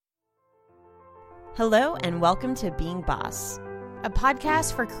Hello and welcome to Being Boss, a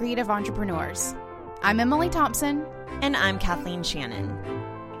podcast for creative entrepreneurs. I'm Emily Thompson. And I'm Kathleen Shannon.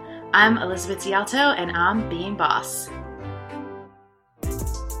 I'm Elizabeth DiAlto, and I'm Being Boss.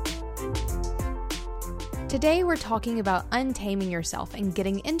 Today we're talking about untaming yourself and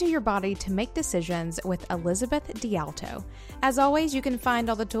getting into your body to make decisions with Elizabeth DiAlto. As always, you can find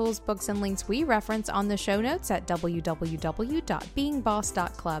all the tools, books, and links we reference on the show notes at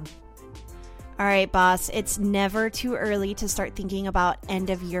www.beingboss.club. All right, boss, it's never too early to start thinking about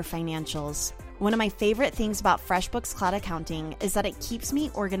end-of-year financials. One of my favorite things about FreshBooks Cloud Accounting is that it keeps me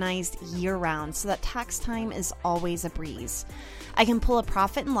organized year-round so that tax time is always a breeze. I can pull a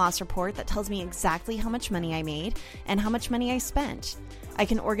profit and loss report that tells me exactly how much money I made and how much money I spent. I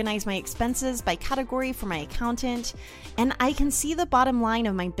can organize my expenses by category for my accountant, and I can see the bottom line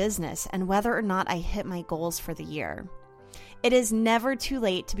of my business and whether or not I hit my goals for the year. It is never too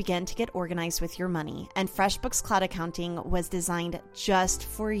late to begin to get organized with your money, and FreshBooks Cloud Accounting was designed just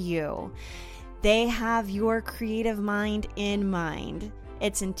for you. They have your creative mind in mind.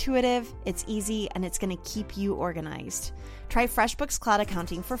 It's intuitive, it's easy, and it's going to keep you organized. Try FreshBooks Cloud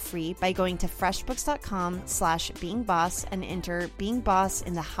Accounting for free by going to freshbooks.com/beingboss and enter Being Boss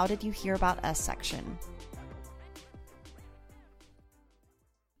in the How Did You Hear About Us section.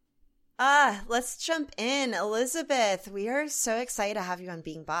 Let's jump in. Elizabeth, we are so excited to have you on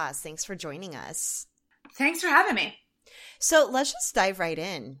Being Boss. Thanks for joining us. Thanks for having me. So let's just dive right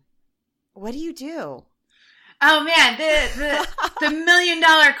in. What do you do? Oh man, the $1 million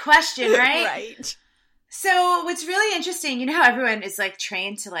question, right? Right. So what's really interesting, you know how everyone is like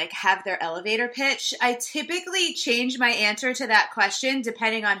trained to like have their elevator pitch? I typically change my answer to that question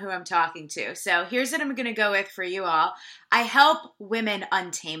depending on who I'm talking to. So here's what I'm going to go with for you all. I help women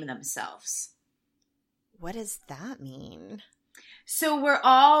untame themselves. What does that mean? So we're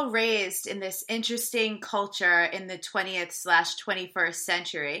all raised in this interesting culture in the 20th/21st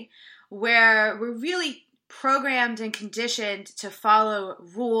century where we're really programmed and conditioned to follow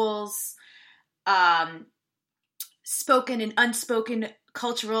rules, spoken and unspoken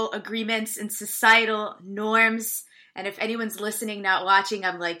cultural agreements and societal norms. And if anyone's listening, not watching,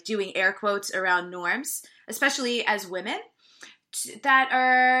 I'm like doing air quotes around norms, especially as women that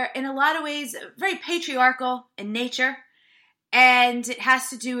are in a lot of ways very patriarchal in nature. And it has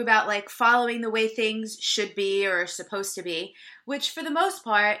to do about like following the way things should be or are supposed to be, which for the most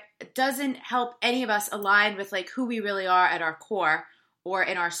part doesn't help any of us align with like who we really are at our core or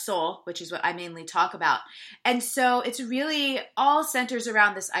in our soul, which is what I mainly talk about. And so it's really all centers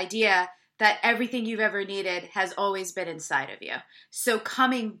around this idea that everything you've ever needed has always been inside of you. So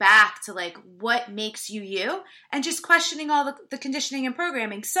coming back to like what makes you you and just questioning all the conditioning and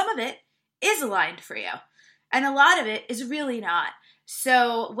programming, some of it is aligned for you. And a lot of it is really not.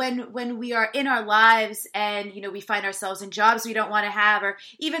 So when we are in our lives and, you know, we find ourselves in jobs we don't want to have, or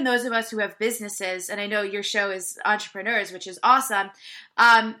even those of us who have businesses, and I know your show is entrepreneurs, which is awesome.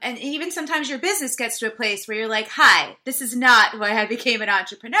 And even sometimes your business gets to a place where you're like, hi, this is not why I became an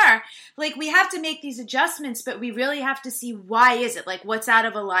entrepreneur. Like we have to make these adjustments, but we really have to see why is it, like what's out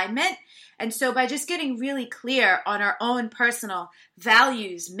of alignment. And so by just getting really clear on our own personal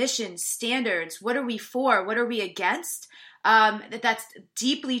values, missions, standards, what are we for, what are we against, that's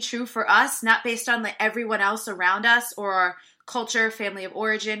deeply true for us, not based on like everyone else around us or our culture, family of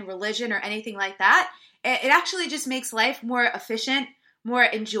origin, religion, or anything like that. It actually just makes life more efficient, more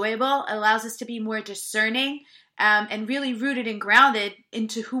enjoyable. It allows us to be more discerning and really rooted and grounded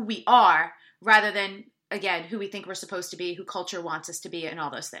into who we are rather than, again, who we think we're supposed to be, who culture wants us to be, and all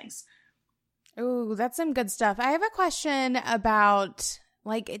those things. Oh, that's some good stuff. I have a question about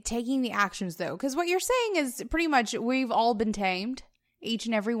like taking the actions though, because what you're saying is pretty much we've all been tamed, each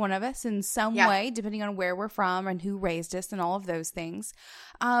and every one of us in some way, depending on where we're from and who raised us and all of those things.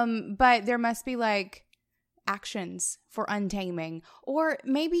 But there must be like actions for untaming, or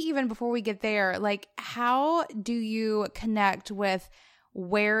maybe even before we get there, like how do you connect with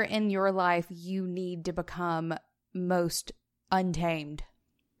where in your life you need to become most untamed?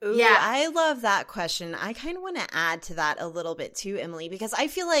 Ooh, yeah, I love that question. I kind of want to add to that a little bit too, Emily, because I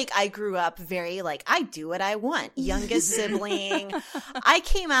feel like I grew up very like, I do what I want. Youngest sibling. I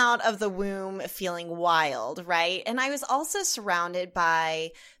came out of the womb feeling wild, right? And I was also surrounded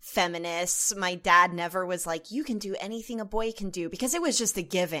by feminists. My dad never was like, you can do anything a boy can do, because it was just a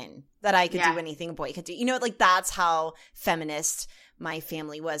given that I could do anything a boy could do. You know, like that's how feminist my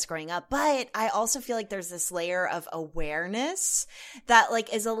family was growing up. But I also feel like there's this layer of awareness that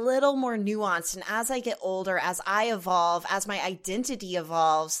like is a little more nuanced. And as I get older, as I evolve, as my identity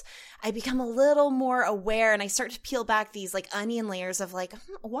evolves, I become a little more aware and I start to peel back these like onion layers of like,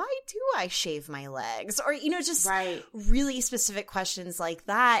 why do I shave my legs? Or, just really specific questions like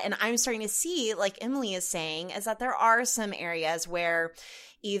that. And I'm starting to see, like Emily is saying, is that there are some areas where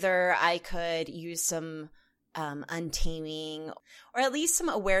either I could use some untaming or at least some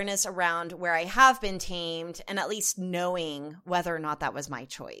awareness around where I have been tamed and at least knowing whether or not that was my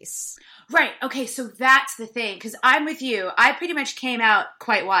choice. Right. Okay. So that's the thing. Because I'm with you. I pretty much came out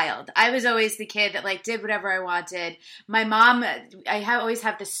quite wild. I was always the kid that like did whatever I wanted. My mom, always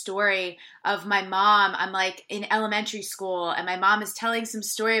have this story of my mom. I'm like in elementary school and my mom is telling some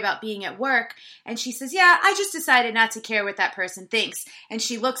story about being at work. And she says, yeah, I just decided not to care what that person thinks. And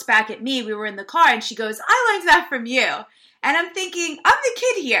she looks back at me. We were in the car and she goes, I learned that from you. And I'm thinking, I'm the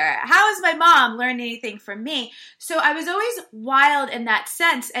kid here. How has my mom learned anything from me? So I was always wild in that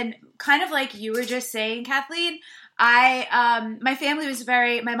sense. And kind of like you were just saying, Kathleen, my family was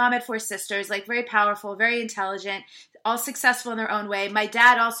my mom had 4 sisters, like very powerful, very intelligent, all successful in their own way. My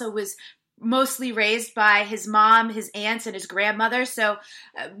dad also was mostly raised by his mom, his aunts, and his grandmother. So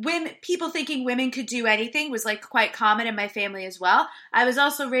people thinking women could do anything was like quite common in my family as well. I was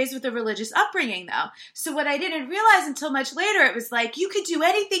also raised with a religious upbringing though. So what I didn't realize until much later, it was like, you could do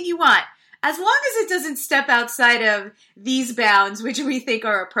anything you want as long as it doesn't step outside of these bounds, which we think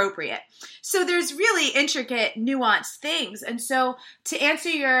are appropriate. So there's really intricate, nuanced things. And so to answer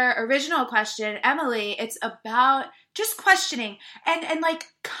your original question, Emily, it's about just questioning and like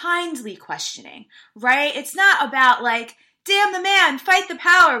kindly questioning, right? It's not about like, damn the man, fight the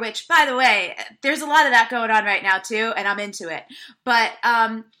power, which by the way, there's a lot of that going on right now too, and I'm into it. But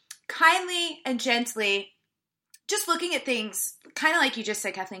kindly and gently, just looking at things, kind of like you just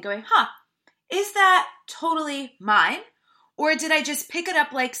said, Kathleen, going, is that totally mine? Or did I just pick it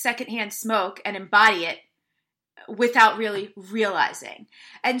up like secondhand smoke and embody it without really realizing?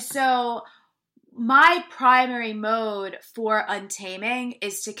 And so my primary mode for untaming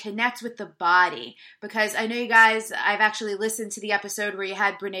is to connect with the body, because I know you guys, I've actually listened to the episode where you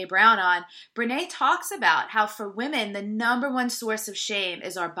had Brene Brown on. Brene talks about how for women, the number one source of shame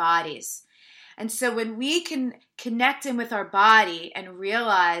is our bodies. And so when we can connect in with our body and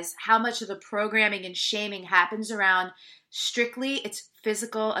realize how much of the programming and shaming happens around strictly its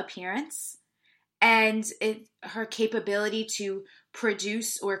physical appearance and her capability to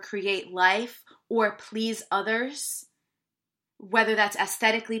produce or create life or please others, whether that's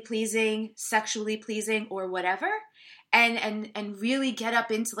aesthetically pleasing, sexually pleasing, or whatever, and really get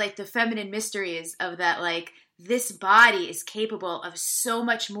up into like the feminine mysteries of that, like this body is capable of so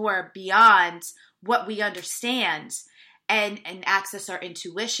much more beyond what we understand, and access our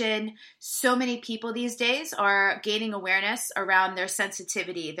intuition. So many people these days are gaining awareness around their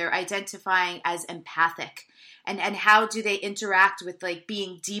sensitivity. They're identifying as empathic. And how do they interact with like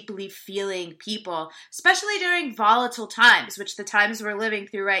being deeply feeling people, especially during volatile times, which the times we're living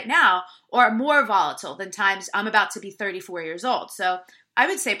through right now are more volatile than times I'm about to be 34 years old. So I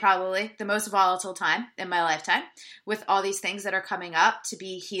would say probably the most volatile time in my lifetime, with all these things that are coming up to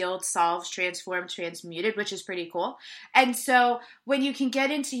be healed, solved, transformed, transmuted, which is pretty cool. And so when you can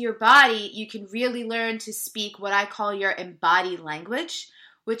get into your body, you can really learn to speak what I call your embodied language,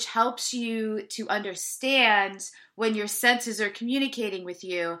 which helps you to understand when your senses are communicating with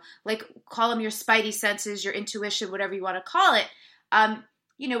you, like call them your spidey senses, your intuition, whatever you want to call it.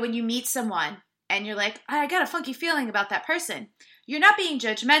 When you meet someone and you're like, I got a funky feeling about that person, you're not being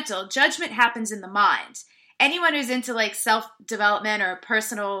judgmental. Judgment happens in the mind. Anyone who's into like self-development or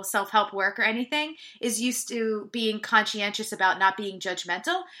personal self-help work or anything is used to being conscientious about not being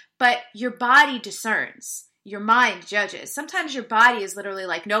judgmental, but your body discerns. Your mind judges. Sometimes your body is literally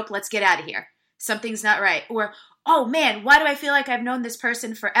like, nope, let's get out of here. Something's not right. Or, oh man, why do I feel like I've known this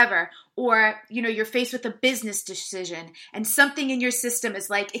person forever? Or, you're faced with a business decision and something in your system is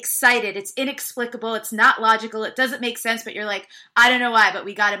like excited. It's inexplicable. It's not logical. It doesn't make sense, but you're like, I don't know why, but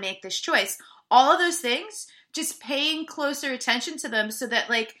we got to make this choice. All of those things, just paying closer attention to them so that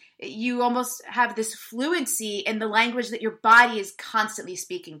like you almost have this fluency in the language that your body is constantly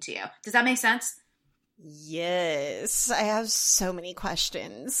speaking to you. Does that make sense? Yes, I have so many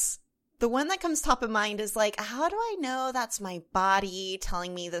questions. The one that comes top of mind is like, how do I know that's my body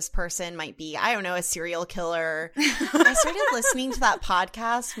telling me this person might be, I don't know, a serial killer? I started listening to that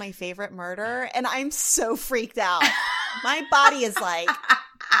podcast, My Favorite Murder, and I'm so freaked out. My body is like,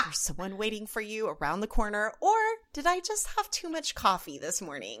 there's someone waiting for you around the corner, or did I just have too much coffee this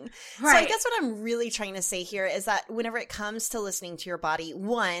morning? Right. So I guess what I'm really trying to say here is that whenever it comes to listening to your body,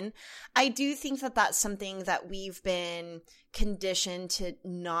 one, I do think that that's something that we've been conditioned to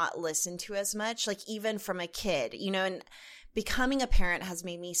not listen to as much, like even from a kid, and becoming a parent has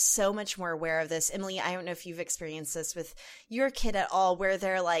made me so much more aware of this. Emily, I don't know if you've experienced this with your kid at all, where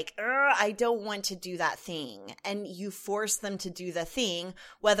they're like, I don't want to do that thing. And you force them to do the thing,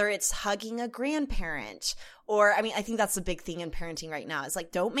 whether it's hugging a grandparent or, I think that's the big thing in parenting right now. It's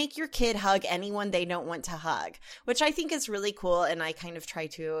like, don't make your kid hug anyone they don't want to hug, which I think is really cool. And I kind of try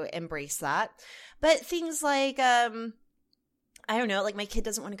to embrace that. But things like, I don't know, like my kid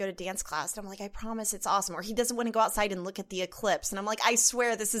doesn't want to go to dance class. And I'm like, I promise it's awesome. Or he doesn't want to go outside and look at the eclipse. And I'm like, I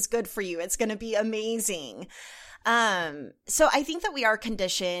swear this is good for you. It's going to be amazing. So I think that we are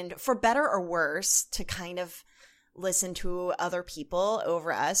conditioned, for better or worse, to kind of listen to other people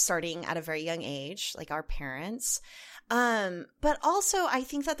over us starting at a very young age, like our parents. But also I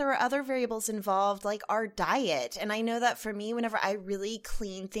think that there are other variables involved, like our diet. And I know that for me, whenever I really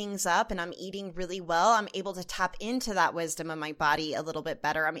clean things up and I'm eating really well, I'm able to tap into that wisdom of my body a little bit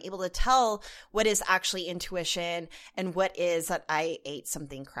better. I'm able to tell what is actually intuition and what is that I ate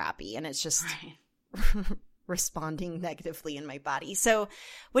something crappy and it's just responding negatively in my body. So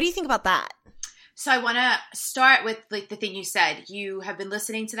what do you think about that? So I want to start with like the thing you said. You have been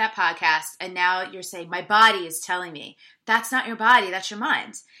listening to that podcast and now you're saying, my body is telling me. That's not your body, that's your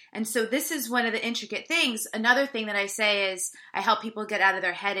mind. And so this is one of the intricate things. Another thing that I say is I help people get out of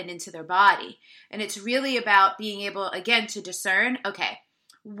their head and into their body. And it's really about being able, again, to discern, okay,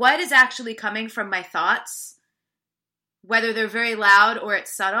 what is actually coming from my thoughts, whether they're very loud or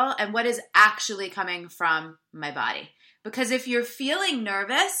it's subtle, and what is actually coming from my body. Because if you're feeling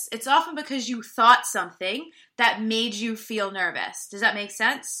nervous, it's often because you thought something that made you feel nervous. Does that make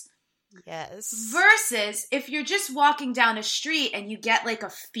sense? Yes. Versus if you're just walking down a street and you get like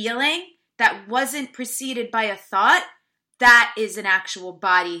a feeling that wasn't preceded by a thought, that is an actual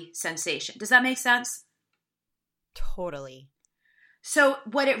body sensation. Does that make sense? Totally. So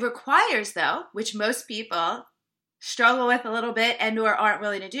what it requires though, which most people struggle with a little bit and or aren't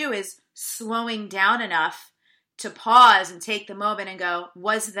willing to do, is slowing down enough to pause and take the moment and go,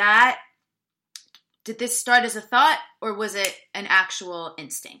 did this start as a thought or was it an actual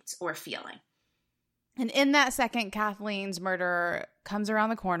instinct or feeling? And in that second, Kathleen's murder comes around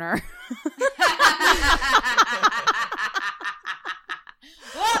the corner.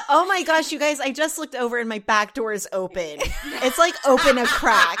 Oh my gosh, you guys, I just looked over and my back door is open. It's like open a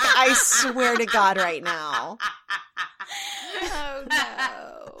crack. I swear to God right now. Oh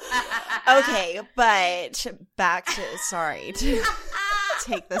no. Okay, but back to, sorry to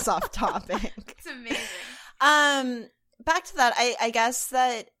take this off topic. It's amazing. Back to that, I guess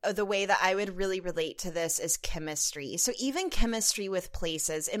that the way that I would really relate to this is chemistry. So even chemistry with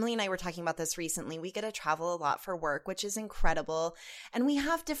places. Emily and I were talking about this recently. We get to travel a lot for work, which is incredible. And we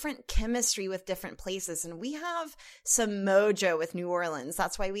have different chemistry with different places. And we have some mojo with New Orleans.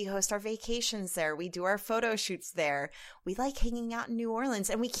 That's why we host our vacations there. We do our photo shoots there. We like hanging out in New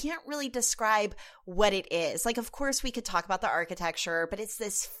Orleans. And we can't really describe what it is. Like, of course, we could talk about the architecture, but it's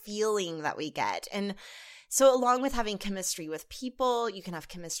this feeling that we get. And so along with having chemistry with people, you can have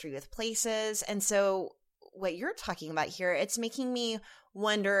chemistry with places. And so what you're talking about here, it's making me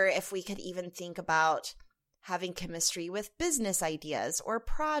wonder if we could even think about having chemistry with business ideas or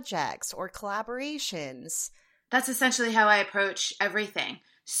projects or collaborations. That's essentially how I approach everything.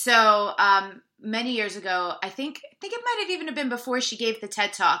 So many years ago, I think it might have even been before she gave the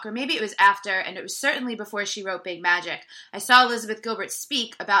TED Talk, or maybe it was after, and it was certainly before she wrote Big Magic. I saw Elizabeth Gilbert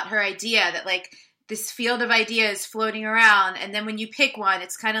speak about her idea that like this field of ideas floating around, and then when you pick one,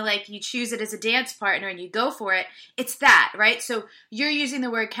 it's kind of like you choose it as a dance partner and you go for it. It's that, right? So you're using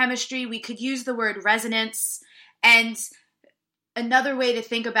the word chemistry. We could use the word resonance. And another way to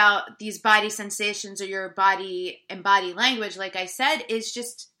think about these body sensations or your body and body language, like I said, is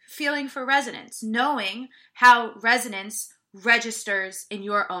just feeling for resonance, knowing how resonance registers in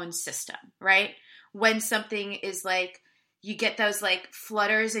your own system, right? When something is like, you get those like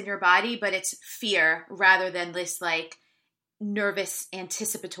flutters in your body, but it's fear rather than this like nervous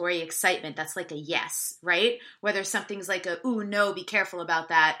anticipatory excitement. That's like a yes, right? Whether something's like a, ooh, no, be careful about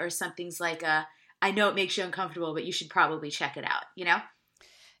that. Or something's like a, I know it makes you uncomfortable, but you should probably check it out, you know?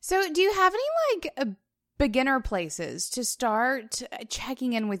 So do you have any like beginner places to start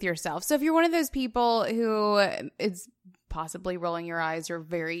checking in with yourself? So if you're one of those people who is possibly rolling your eyes or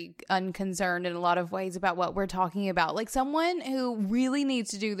very unconcerned in a lot of ways about what we're talking about. Like someone who really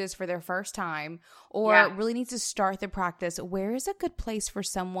needs to do this for their first time or really needs to start the practice, where is a good place for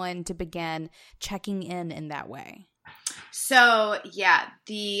someone to begin checking in that way? So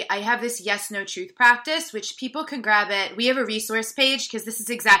I have this yes, no, truth practice, which people can grab it. We have a resource page because this is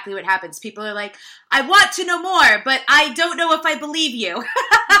exactly what happens. People are like, I want to know more, but I don't know if I believe you.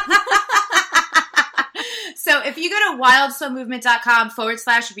 So if you go to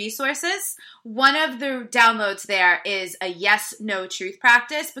wildsoulmovement.com/resources, one of the downloads there is a yes, no, truth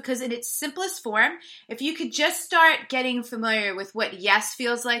practice, because in its simplest form, if you could just start getting familiar with what yes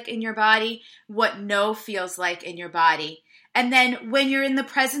feels like in your body, what no feels like in your body, and then when you're in the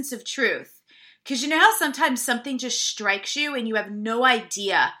presence of truth, because you know how sometimes something just strikes you and you have no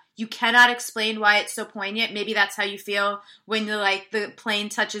idea. You cannot explain why it's so poignant. Maybe that's how you feel when the plane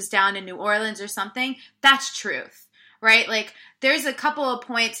touches down in New Orleans or something. That's truth, right? Like there's a couple of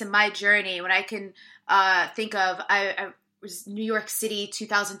points in my journey when I can think of, I was New York City,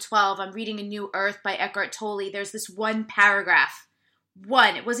 2012. I'm reading A New Earth by Eckhart Tolle. There's this one paragraph,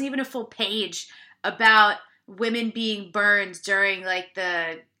 it wasn't even a full page, about women being burned during like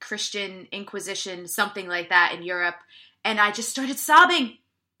the Christian Inquisition, something like that in Europe. And I just started sobbing.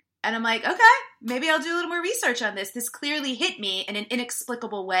 And I'm like, okay, maybe I'll do a little more research on this. This clearly hit me in an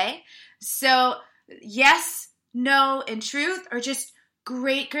inexplicable way. So yes, no, and truth are just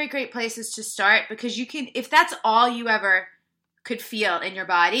great, great, great places to start, because you can, if that's all you ever could feel in your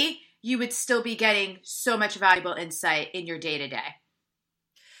body, you would still be getting so much valuable insight in your day-to-day.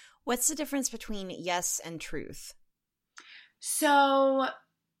 What's the difference between yes and truth? So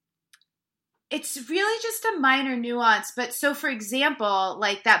it's really just a minor nuance. But so for example,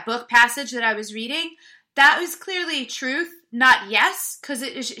 like that book passage that I was reading, that was clearly truth, not yes, because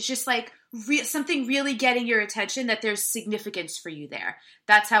it's just like something really getting your attention, that there's significance for you there.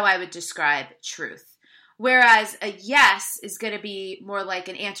 That's how I would describe truth. Whereas a yes is going to be more like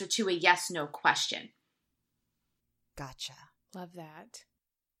an answer to a yes-no question. Gotcha. Love that.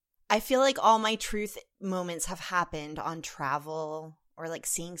 I feel like all my truth moments have happened on travel or like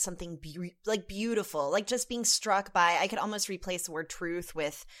seeing something beautiful, like just being struck by, I could almost replace the word truth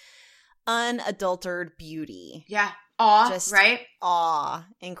with unadulterated beauty. Yeah. Awe, just right? Awe.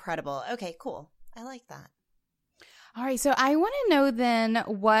 Incredible. Okay, cool. I like that. All right. So I want to know then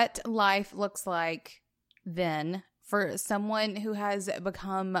what life looks like then for someone who has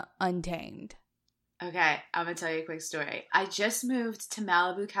become untamed. Okay. I'm going to tell you a quick story. I just moved to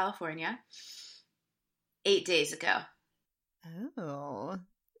Malibu, California 8 days ago. Oh,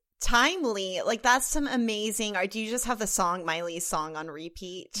 timely. Like that's some amazing. Or do you just have the song, Miley's song, on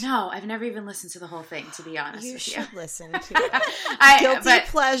repeat? No, I've never even listened to the whole thing, to be honest with you. You should listen to it. Guilty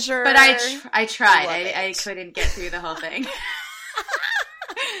pleasure. But I tried. I couldn't get through the whole thing.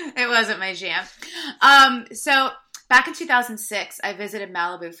 It wasn't my jam. So back in 2006, I visited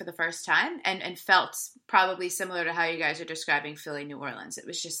Malibu for the first time and felt probably similar to how you guys are describing Philly, New Orleans. It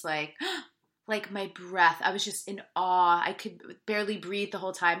was just like my breath. I was just in awe. I could barely breathe the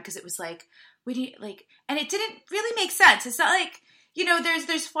whole time because it was like, and it didn't really make sense. It's not like, you know,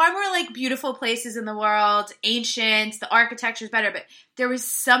 there's far more like beautiful places in the world, ancient, the architecture's better, but there was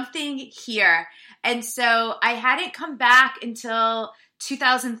something here. And so I hadn't come back until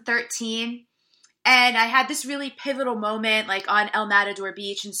 2013. And I had this really pivotal moment like on El Matador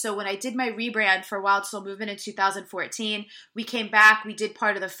Beach. And so when I did my rebrand for Wild Soul Movement in 2014, we came back, we did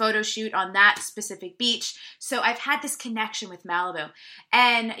part of the photo shoot on that specific beach. So I've had this connection with Malibu.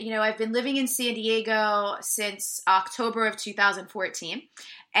 And, you know, I've been living in San Diego since October of 2014.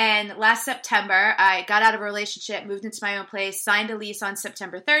 And last September, I got out of a relationship, moved into my own place, signed a lease on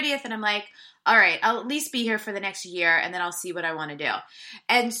September 30th. And I'm like, all right, I'll at least be here for the next year and then I'll see what I want to do.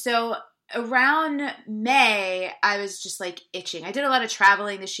 And so around May, I was just like itching. I did a lot of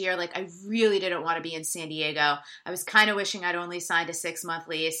traveling this year. Like I really didn't want to be in San Diego. I was kind of wishing I'd only signed a 6-month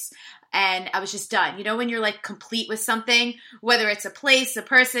lease and I was just done. You know, when you're like complete with something, whether it's a place, a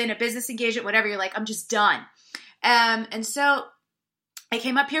person, a business engagement, whatever, you're like, I'm just done. And so I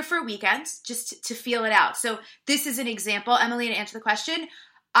came up here for a weekend just to feel it out. So this is an example, Emily, to answer the question.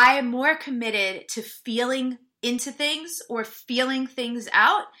 I am more committed to feeling into things or feeling things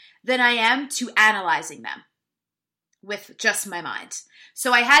out than I am to analyzing them with just my mind.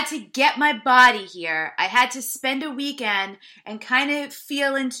 So I had to get my body here. I had to spend a weekend and kind of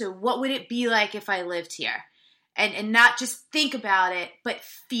feel into what would it be like if I lived here and not just think about it, but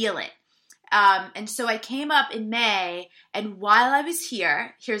feel it. And so I came up in May, and while I was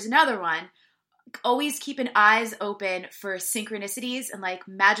here, here's another one, always keep an eyes open for synchronicities and like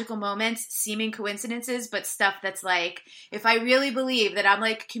magical moments, seeming coincidences, but stuff that's like, if I really believe that I'm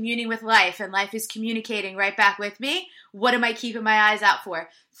like communing with life and life is communicating right back with me, what am I keeping my eyes out for?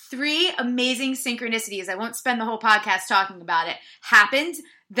 3 amazing synchronicities, I won't spend the whole podcast talking about it, happened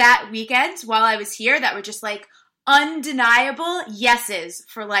that weekend while I was here that were just like undeniable yeses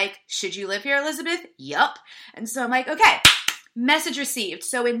for like, should you live here, Elizabeth? Yup. And so I'm like, okay, message received.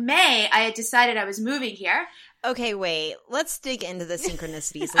 So in May, I had decided I was moving here. Okay, wait. Let's dig into the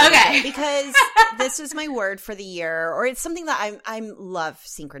synchronicities a little bit, because this is my word for the year, or it's something that I love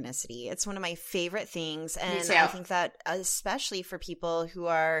synchronicity. It's one of my favorite things, and I think that especially for people who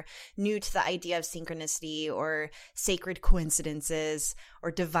are new to the idea of synchronicity or sacred coincidences or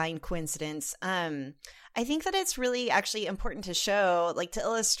divine coincidence, I think that it's really actually important to show, like to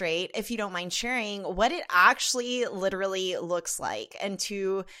illustrate, if you don't mind sharing, what it actually literally looks like and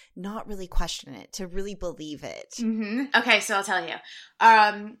to not really question it, to really believe it. Mm-hmm. Okay, so I'll tell you.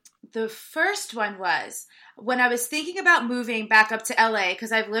 The first one was when I was thinking about moving back up to LA,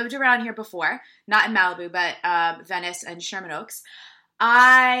 because I've lived around here before, not in Malibu, but Venice and Sherman Oaks.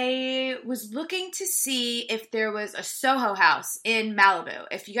 I was looking to see if there was a Soho House in Malibu.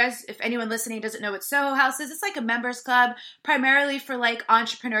 If anyone listening doesn't know what Soho House is, it's like a members club primarily for like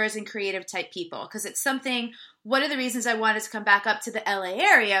entrepreneurs and creative type people. Because it's something, one of the reasons I wanted to come back up to the LA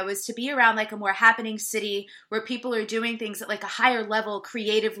area was to be around like a more happening city where people are doing things at like a higher level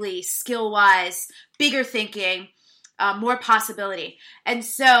creatively, skill-wise, bigger thinking, more possibility. And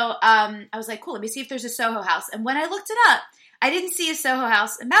so I was like, cool, let me see if there's a Soho House. And when I looked it up, I didn't see a Soho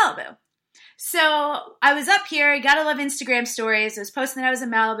House in Malibu. So I was up here. Gotta love Instagram stories. I was posting that I was in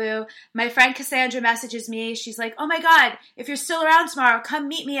Malibu. My friend Cassandra messages me. She's like, oh my God, if you're still around tomorrow, come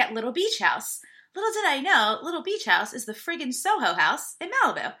meet me at Little Beach House. Little did I know, Little Beach House is the friggin' Soho House in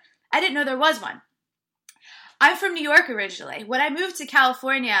Malibu. I didn't know there was one. I'm from New York originally. When I moved to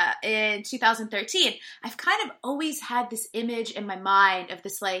California in 2013, I've kind of always had this image in my mind of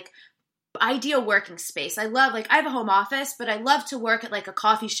this like ideal working space. I love, like, I have a home office, but I love to work at like a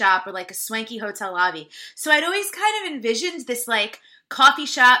coffee shop or like a swanky hotel lobby. So I'd always kind of envisioned this like coffee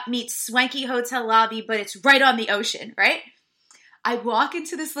shop meets swanky hotel lobby, but it's right on the ocean, right? I walk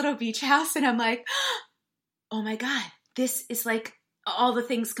into this Little Beach House and I'm like, oh my God, this is like all the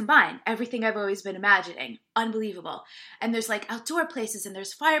things combined. Everything I've always been imagining. Unbelievable. And there's like outdoor places and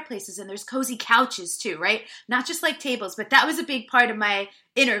there's fireplaces and there's cozy couches too, right? Not just like tables, but that was a big part of my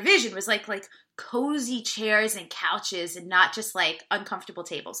inner vision was like cozy chairs and couches and not just like uncomfortable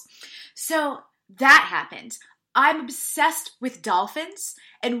tables. So that happened. I'm obsessed with dolphins.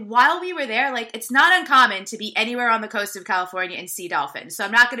 And while we were there, like, it's not uncommon to be anywhere on the coast of California and see dolphins. So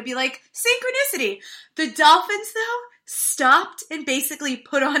I'm not going to be like, synchronicity. The dolphins, though, stopped and basically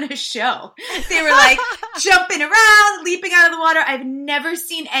put on a show. They were like jumping around, leaping out of the water. I've never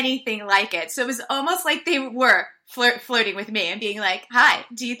seen anything like it. So it was almost like they were flirting with me and being like, hi,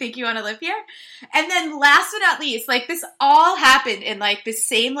 do you think you want to live here? And then last but not least, like this all happened in like the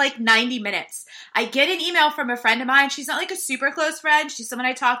same like 90 minutes. I get an email from a friend of mine. She's not like a super close friend. She's someone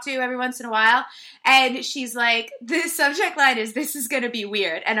I talk to every once in a while. And she's like, the subject line is, this is going to be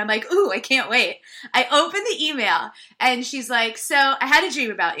weird. And I'm like, ooh, I can't wait. I open the email and she's like, so I had a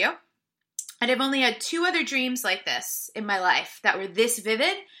dream about you. And I've only had 2 other dreams like this in my life that were this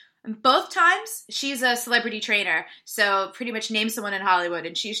vivid. And both times, she's a celebrity trainer, so pretty much name someone in Hollywood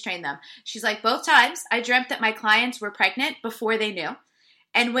and she's trained them. She's like, both times, I dreamt that my clients were pregnant before they knew.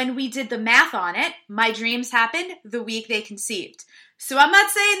 And when we did the math on it, my dreams happened the week they conceived. So I'm not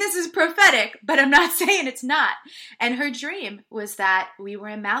saying this is prophetic, but I'm not saying it's not. And her dream was that we were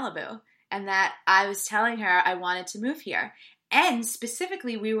in Malibu and that I was telling her I wanted to move here. And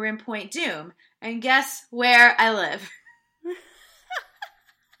specifically, we were in Point Doom. And guess where I live?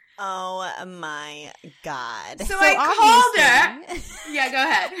 Oh my God. So I called her. Yeah, go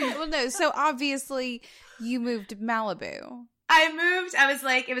ahead. Well, no, so obviously you moved to Malibu. I moved.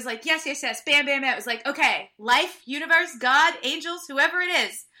 It was like, yes, yes, yes. Bam, bam, bam. It was like, okay, life, universe, God, angels, whoever it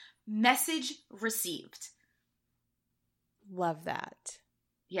is, message received. Love that.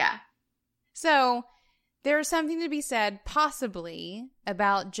 Yeah. So there's something to be said possibly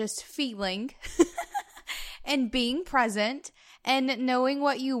about just feeling and being present and knowing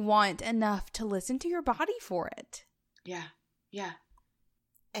what you want enough to listen to your body for it. Yeah. Yeah.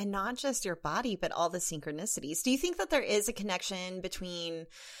 And not just your body, but all the synchronicities. Do you think that there is a connection between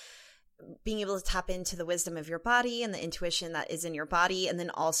being able to tap into the wisdom of your body and the intuition that is in your body, and then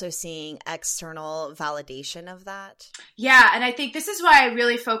also seeing external validation of that. Yeah, and I think this is why I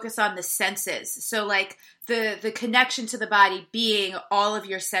really focus on the senses. So like the connection to the body being all of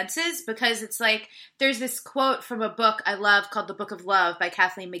your senses, because it's like there's this quote from a book I love called The Book of Love by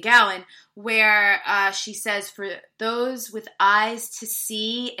Kathleen McGowan, where she says, for those with eyes to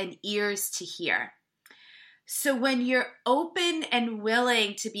see and ears to hear. So when you're open and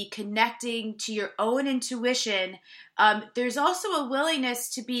willing to be connecting to your own intuition, there's also a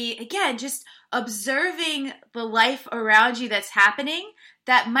willingness to be, again, just observing the life around you that's happening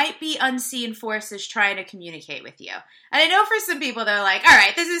that might be unseen forces trying to communicate with you. And I know for some people, they're like, all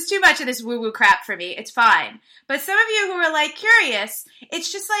right, this is too much of this woo-woo crap for me. It's fine. But some of you who are like curious,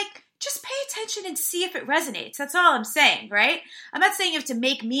 it's just like, just pay attention and see if it resonates. That's all I'm saying, right? I'm not saying you have to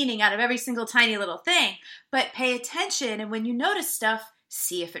make meaning out of every single tiny little thing, but pay attention. And when you notice stuff,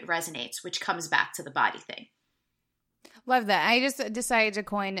 see if it resonates, which comes back to the body thing. Love that. I just decided to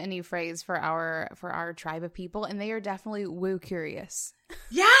coin a new phrase for our tribe of people, and they are definitely woo curious.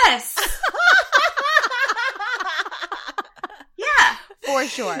 Yes. Yeah. For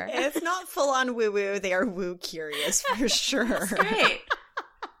sure. If not full on woo woo, they are woo curious for sure. That's great.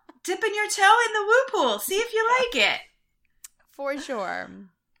 Dipping your toe in the woo pool. See if you like it. For sure.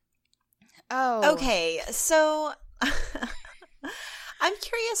 Oh. Okay, so I'm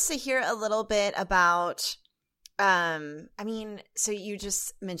curious to hear a little bit about, so you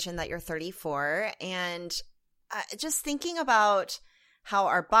just mentioned that you're 34, and just thinking about how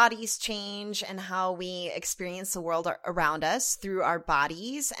our bodies change and how we experience the world around us through our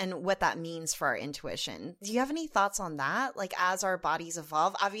bodies and what that means for our intuition. Do you have any thoughts on that? Like, as our bodies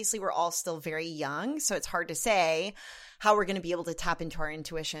evolve, obviously we're all still very young, so it's hard to say how we're going to be able to tap into our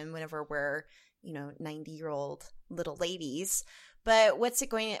intuition whenever we're, 90-year-old little ladies. But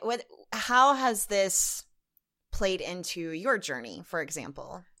how has this played into your journey, for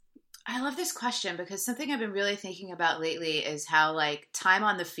example? I love this question because something I've been really thinking about lately is how like time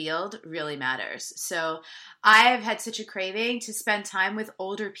on the field really matters. So I've had such a craving to spend time with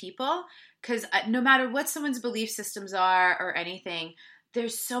older people because no matter what someone's belief systems are or anything,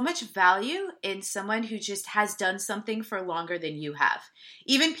 there's so much value in someone who just has done something for longer than you have.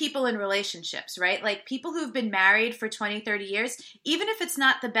 Even people in relationships, right? Like people who've been married for 20, 30 years, even if it's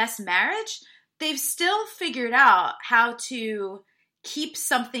not the best marriage, they've still figured out how to keep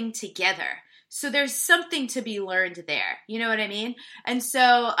something together. So there's something to be learned there. You know what I mean? And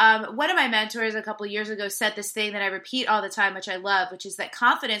so one of my mentors a couple of years ago said this thing that I repeat all the time, which I love, which is that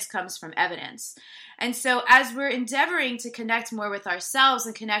confidence comes from evidence. And so as we're endeavoring to connect more with ourselves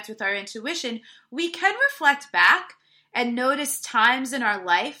and connect with our intuition, we can reflect back and notice times in our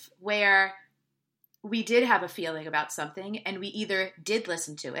life where we did have a feeling about something and we either did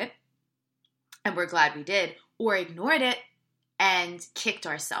listen to it, and we're glad we did, or ignored it and kicked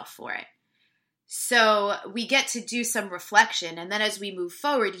ourselves for it. So we get to do some reflection, and then as we move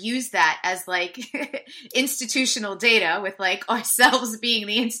forward, use that as like institutional data with like ourselves being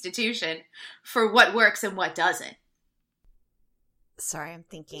the institution for what works and what doesn't. Sorry, I'm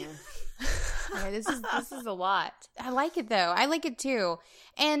thinking. Yeah, this is a lot. I like it though. I like it too.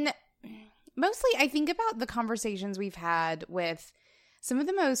 And mostly I think about the conversations we've had with some of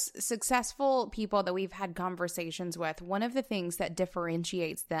the most successful people that we've had conversations with. One of the things that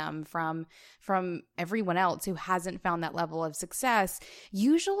differentiates them from everyone else who hasn't found that level of success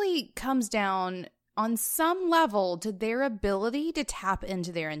usually comes down on some level to their ability to tap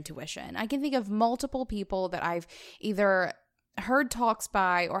into their intuition. I can think of multiple people that I've either heard talks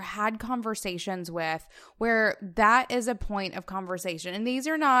by or had conversations with where that is a point of conversation. And these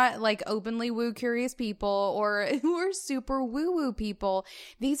are not like openly woo curious people or who are super woo woo people.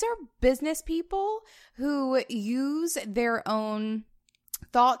 These are business people who use their own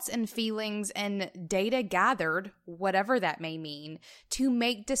thoughts and feelings and data gathered, whatever that may mean, to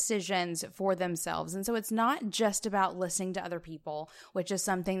make decisions for themselves. And so it's not just about listening to other people, which is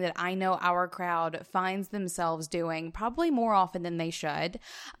something that I know our crowd finds themselves doing probably more often than they should.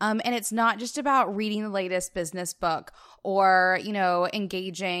 And it's not just about reading the latest business book or,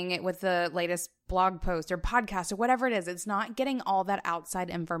 engaging with the latest blog post or podcast or whatever it is. It's not getting all that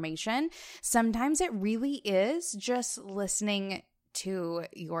outside information. Sometimes it really is just listening to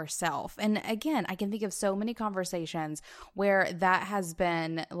yourself. And again, I can think of so many conversations where that has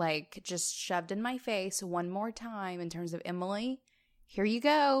been like just shoved in my face one more time in terms of, Emily, here you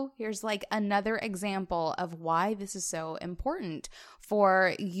go. Here's like another example of why this is so important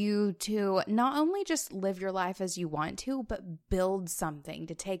for you to not only just live your life as you want to, but build something,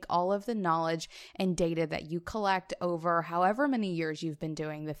 to take all of the knowledge and data that you collect over however many years you've been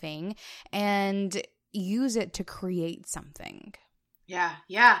doing the thing and use it to create something. Yeah,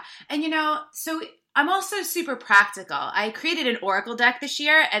 yeah. And so I'm also super practical. I created an Oracle deck this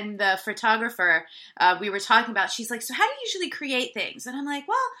year, and the photographer we were talking about, she's like, so how do you usually create things? And I'm like,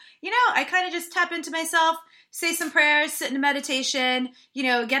 well, I kind of just tap into myself, say some prayers, sit in a meditation,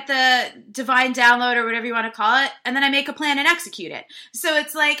 get the divine download or whatever you want to call it, and then I make a plan and execute it. So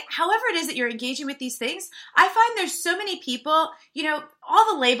it's like, however it is that you're engaging with these things, I find there's so many people,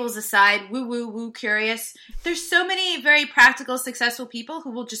 all the labels aside, woo, woo, woo, curious, there's so many very practical, successful people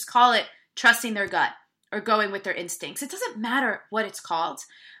who will just call it trusting their gut or going with their instincts. It doesn't matter what it's called.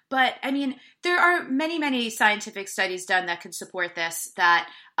 But I mean, there are many, many scientific studies done that can support this, that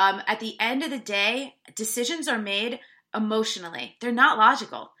at the end of the day, decisions are made emotionally. They're not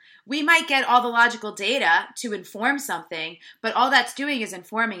logical. We might get all the logical data to inform something, but all that's doing is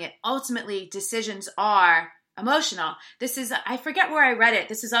informing it. Ultimately, decisions are emotional. I forget where I read it.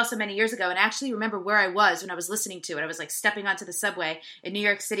 This is also many years ago, and I actually remember where I was when I was listening to it. I was like stepping onto the subway in New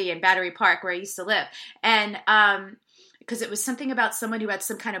York City in Battery Park, where I used to live. And because it was something about someone who had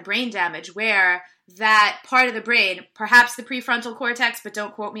some kind of brain damage where that part of the brain, perhaps the prefrontal cortex, but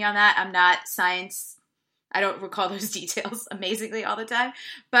don't quote me on that. I'm not science. I don't recall those details amazingly all the time.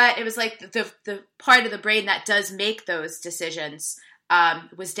 But it was like the part of the brain that does make those decisions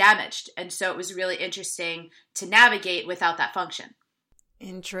was damaged. And so it was really interesting to navigate without that function.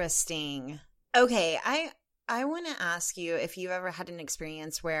 Interesting. Okay, I want to ask you if you've ever had an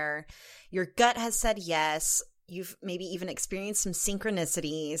experience where your gut has said yes, you've maybe even experienced some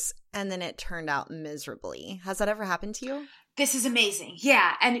synchronicities, and then it turned out miserably. Has that ever happened to you? This is amazing.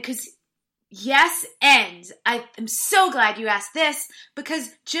 Yeah, and because yes, and I'm so glad you asked this, because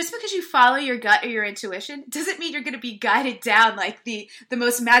just because you follow your gut or your intuition doesn't mean you're going to be guided down like the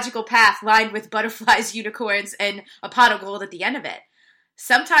most magical path lined with butterflies, unicorns, and a pot of gold at the end of it.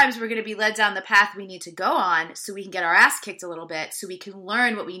 Sometimes we're going to be led down the path we need to go on so we can get our ass kicked a little bit, so we can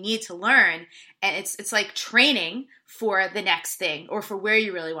learn what we need to learn. And it's like training for the next thing, or for where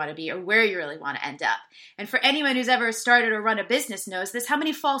you really want to be, or where you really want to end up. And for anyone who's ever started or run a business knows this, how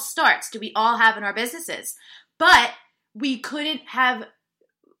many false starts do we all have in our businesses? But we couldn't have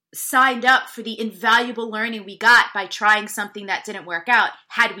signed up for the invaluable learning we got by trying something that didn't work out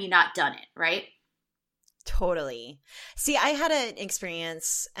had we not done it, right? Totally. See, I had an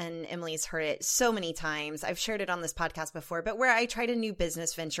experience, and Emily's heard it so many times. I've shared it on this podcast before, but where I tried a new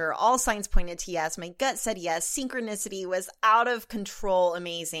business venture, all signs pointed to yes. My gut said yes. Synchronicity was out of control,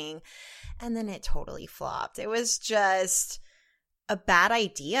 amazing. And then it totally flopped. It was just a bad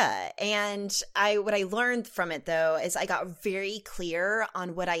idea. And what I learned from it, though, is I got very clear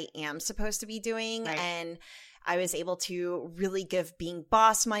on what I am supposed to be doing. Right. And I was able to really give Being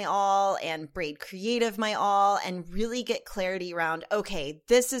Boss my all and Braid Creative my all, and really get clarity around, okay,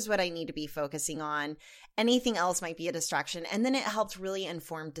 this is what I need to be focusing on. Anything else might be a distraction. And then it helped really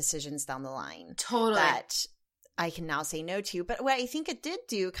inform decisions down the line. Totally. That I can now say no to. But what I think it did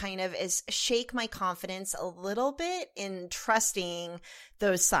do kind of is shake my confidence a little bit in trusting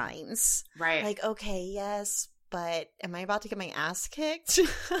those signs. Right. Like, okay, yes, but am I about to get my ass kicked?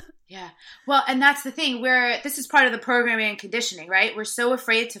 Yeah. Well, and that's the thing, where this is part of the programming and conditioning, right? We're so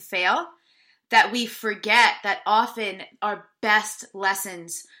afraid to fail that we forget that often our best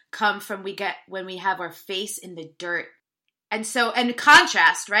lessons come from when we have our face in the dirt. And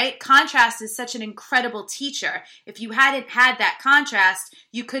contrast, right? Contrast is such an incredible teacher. If you hadn't had that contrast,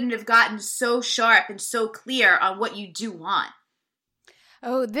 you couldn't have gotten so sharp and so clear on what you do want.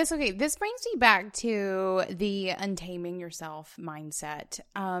 Oh, this brings me back to the untaming yourself mindset,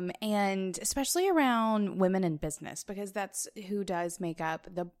 and especially around women in business, because that's who does make up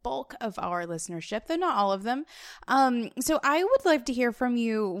the bulk of our listenership, though not all of them. So I would love to hear from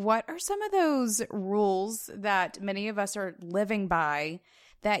you. What are some of those rules that many of us are living by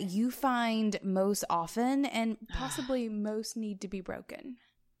that you find most often and possibly most need to be broken?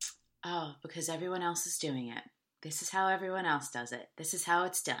 Oh, because everyone else is doing it. This is how everyone else does it. This is how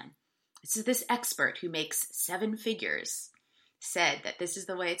it's done. This expert who makes 7 figures said that this is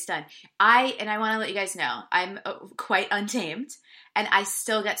the way it's done. I want to let you guys know, I'm quite untamed, and I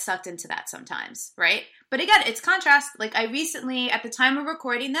still get sucked into that sometimes, right? But again, it's contrast. Like, I recently, at the time of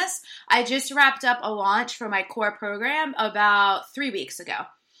recording this, I just wrapped up a launch for my core program about 3 weeks ago.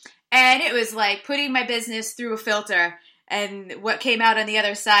 And it was like putting my business through a filter. And what came out on the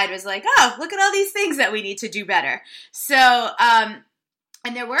other side was like, oh, look at all these things that we need to do better. So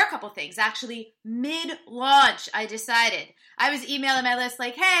And there were a couple things. Actually, mid-launch, I decided. I was emailing my list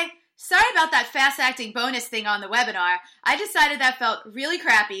like, hey, sorry about that fast-acting bonus thing on the webinar. I decided that felt really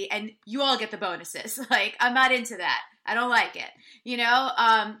crappy, and you all get the bonuses. Like, I'm not into that. I don't like it. You know,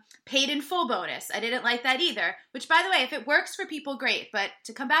 paid in full bonus. I didn't like that either. Which, by the way, if it works for people, great. But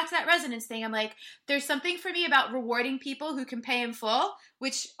to come back to that resonance thing, I'm like, there's something for me about rewarding people who can pay in full,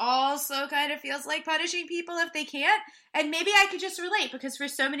 which also kind of feels like punishing people if they can't. And maybe I could just relate, because for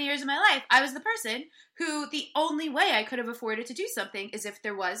so many years of my life, I was the person who the only way I could have afforded to do something is if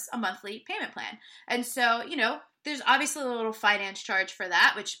there was a monthly payment plan. And so, you know, there's obviously a little finance charge for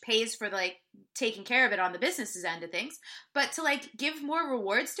that, which pays for like taking care of it on the business's end of things. But to like give more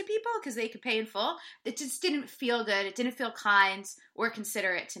rewards to people because they could pay in full, it just didn't feel good. It didn't feel kind or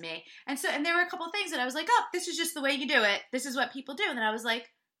considerate to me. And there were a couple of things that I was like, oh, this is just the way you do it. This is what people do. And then I was like,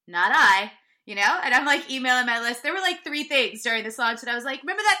 not I. You know, and I'm like emailing my list. There were like 3 things during this launch, and I was like,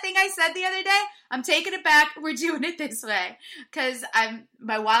 remember that thing I said the other day? I'm taking it back. We're doing it this way, because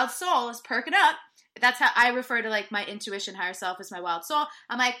my wild soul is perking up. That's how I refer to like my intuition, higher self, as my wild soul.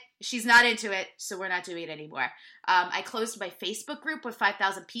 I'm like, she's not into it, so we're not doing it anymore. I closed my Facebook group with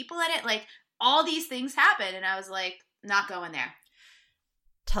 5,000 people in it. Like, all these things happened, and I was like, not going there.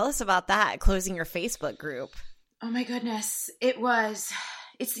 Tell us about that, closing your Facebook group. Oh my goodness.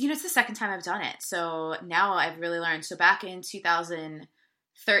 It's the second time I've done it. So now I've really learned. So back in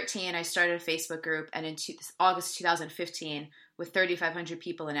 2013, I started a Facebook group, and in August 2015, with 3,500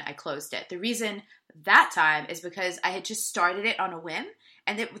 people in it, I closed it. The reason that time is because I had just started it on a whim,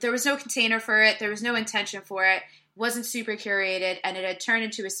 and there was no container for it. There was no intention for it. It wasn't super curated, and it had turned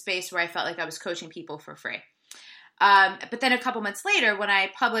into a space where I felt like I was coaching people for free. But then a couple months later, when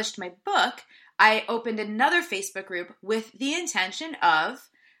I published my book, I opened another Facebook group with the intention of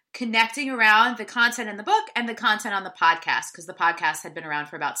connecting around the content in the book and the content on the podcast, because the podcast had been around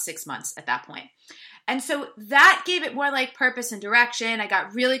for about 6 months at that point. And so that gave it more like purpose and direction. I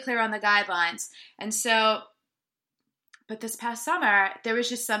got really clear on the guidelines. And so, but this past summer, there was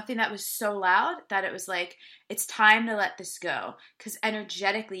just something that was so loud that it was like, it's time to let this go. Because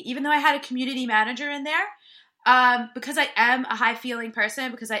energetically, even though I had a community manager in there, because I am a high feeling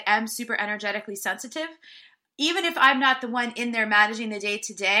person, because I am super energetically sensitive, even if I'm not the one in there managing the day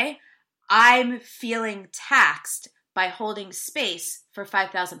to day, I'm feeling taxed by holding space for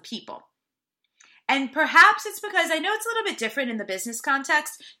 5,000 people. And perhaps it's because I know it's a little bit different in the business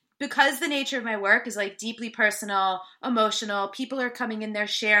context, because the nature of my work is like deeply personal, emotional. People are coming in there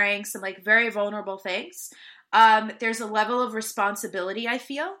sharing some like very vulnerable things. There's a level of responsibility I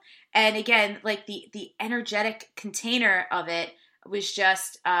feel. And again, like the energetic container of it was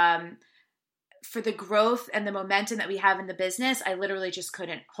just, for the growth and the momentum that we have in the business, I literally just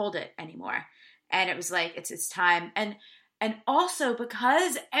couldn't hold it anymore. And it was like, it's time. And also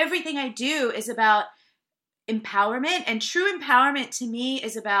because everything I do is about empowerment, and true empowerment to me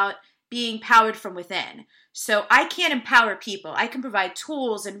is about being powered from within. So I can't empower people. I can provide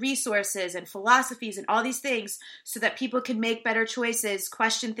tools and resources and philosophies and all these things so that people can make better choices,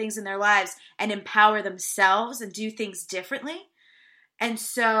 question things in their lives, and empower themselves and do things differently. And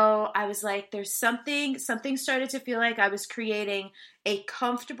so I was like, there's something started to feel like I was creating a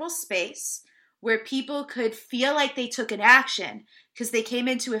comfortable space where people could feel like they took an action because they came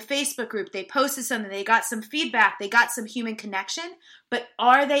into a Facebook group, they posted something, they got some feedback, they got some human connection, but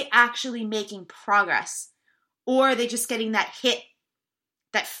are they actually making progress? Or are they just getting that hit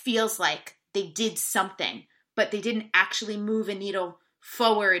that feels like they did something, but they didn't actually move a needle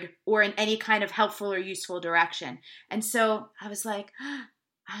forward or in any kind of helpful or useful direction? And so I was like,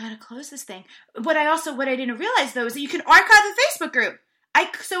 I gotta close this thing. What I didn't realize though is that you can archive the Facebook group.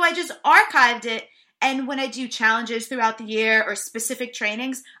 So I just archived it, and when I do challenges throughout the year or specific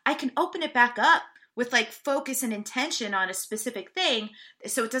trainings, I can open it back up with like focus and intention on a specific thing,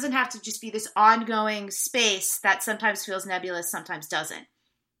 so it doesn't have to just be this ongoing space that sometimes feels nebulous, sometimes doesn't.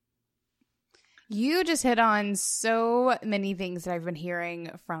 You just hit on so many things that I've been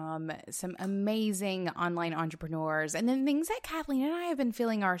hearing from some amazing online entrepreneurs, and then things that Kathleen and I have been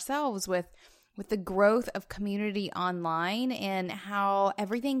feeling ourselves with the growth of community online and how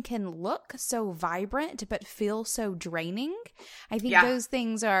everything can look so vibrant but feel so draining. I think those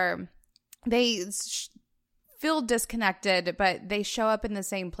things feel disconnected, but they show up in the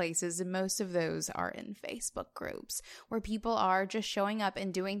same places, and most of those are in Facebook groups where people are just showing up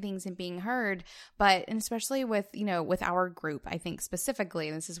and doing things and being heard. And especially with our group, I think specifically,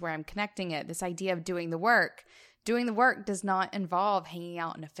 and this is where I'm connecting it, this idea of doing the work does not involve hanging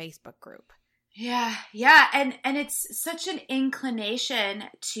out in a Facebook group. Yeah. And it's such an inclination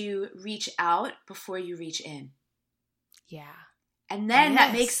to reach out before you reach in. Yeah. And then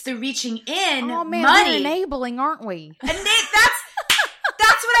that makes the reaching in oh, man, money. We're enabling, aren't we? And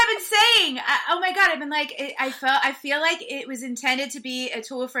that's what I've been saying. Oh my God. I've been like, I feel like it was intended to be a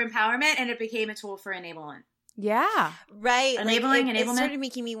tool for empowerment, and it became a tool for enablement. Yeah. Right. Enablement. It started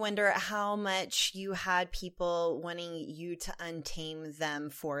making me wonder how much you had people wanting you to untame them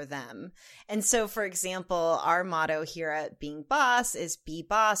for them. And so, for example, our motto here at Being Boss is be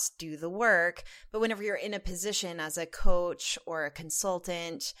boss, do the work. But whenever you're in a position as a coach or a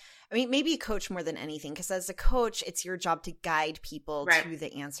consultant, I mean, maybe a coach more than anything, because as a coach, it's your job to guide people to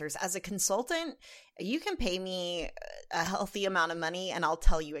the answers. As a consultant, you can pay me a healthy amount of money and I'll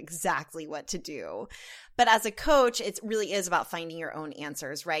tell you exactly what to do. But as a coach, it really is about finding your own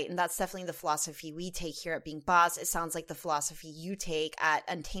answers, right? And that's definitely the philosophy we take here at Being Boss. It sounds like the philosophy you take at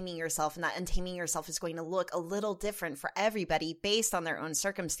Untaming Yourself, and that untaming yourself is going to look a little different for everybody based on their own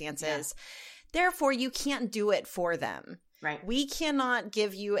circumstances. Yeah. Therefore, you can't do it for them. Right. We cannot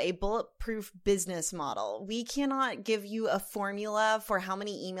give you a bulletproof business model. We cannot give you a formula for how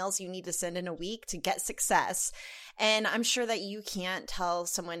many emails you need to send in a week to get success. And I'm sure that you can't tell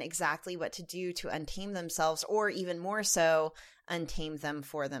someone exactly what to do to untame themselves, or even more so, untame them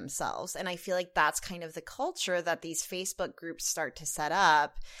for themselves. And I feel like that's kind of the culture that these Facebook groups start to set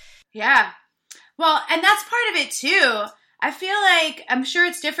up. Yeah. Well, and that's part of it too. I feel like, I'm sure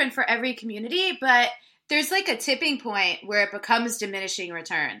it's different for every community, but there's like a tipping point where it becomes diminishing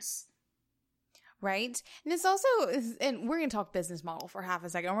returns. Right. And it's also, and we're going to talk business model for half a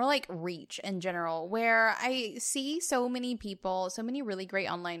second. We're like reach in general, where I see so many people, so many really great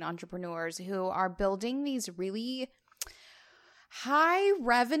online entrepreneurs who are building these really high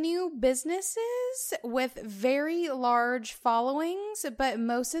revenue businesses with very large followings, but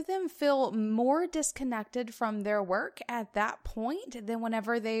most of them feel more disconnected from their work at that point than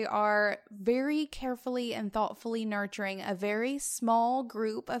whenever they are very carefully and thoughtfully nurturing a very small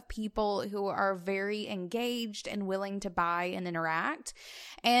group of people who are very engaged and willing to buy and interact.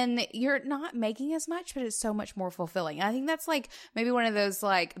 And you're not making as much, but it's so much more fulfilling. And I think that's like maybe one of those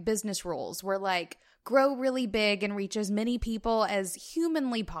like business rules where like, grow really big and reach as many people as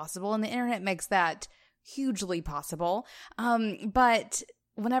humanly possible. And the internet makes that hugely possible. But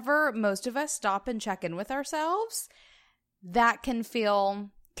whenever most of us stop and check in with ourselves, that can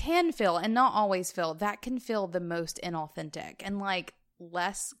feel, and not always feel, that can feel the most inauthentic and like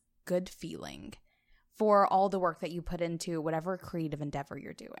less good feeling for all the work that you put into whatever creative endeavor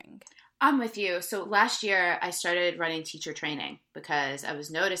you're doing. I'm with you. So last year I started running teacher training because I was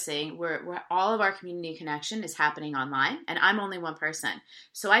noticing where all of our community connection is happening online, and I'm only one person.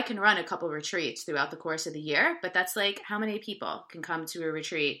 So I can run a couple retreats throughout the course of the year, but that's like how many people can come to a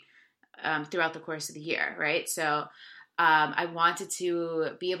retreat throughout the course of the year, right? So I wanted to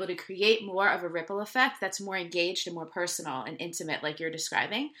be able to create more of a ripple effect that's more engaged and more personal and intimate, like you're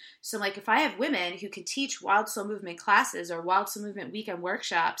describing. So like if I have women who can teach Wild Soul Movement classes or Wild Soul Movement weekend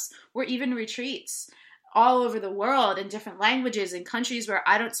workshops or even retreats all over the world in different languages in countries where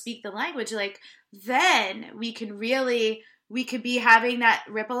I don't speak the language, like then we could be having that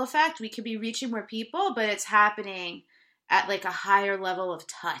ripple effect. We could be reaching more people, but it's happening at like a higher level of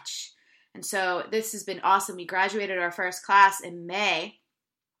touch. And so this has been awesome. We graduated our first class in May,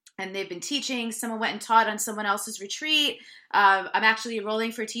 and they've been teaching. Someone went and taught on someone else's retreat. I'm actually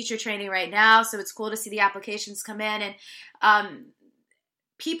enrolling for teacher training right now, so it's cool to see the applications come in. And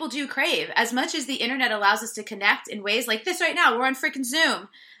people do crave, as much as the internet allows us to connect in ways like this right now. We're on freaking Zoom.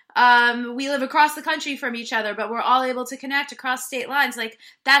 We live across the country from each other, but we're all able to connect across state lines. Like,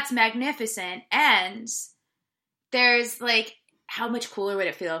 that's magnificent. And there's like, how much cooler would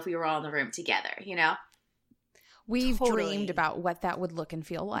it feel if we were all in the room together, you know? We've dreamed about what that would look and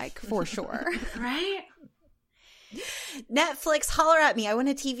feel like, for sure. Right? Netflix, holler at me. I want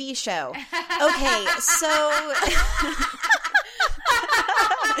a TV show. Okay, so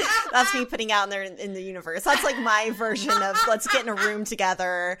that's me putting out there in the universe. That's like my version of let's get in a room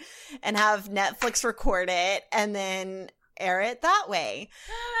together and have Netflix record it and then air it that way.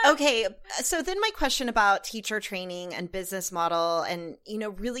 Okay, so then my question about teacher training and business model and, you know,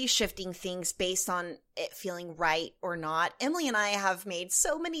 really shifting things based on it feeling right or not. Emily and I have made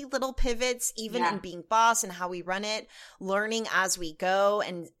so many little pivots, even in Being Boss and how we run it, learning as we go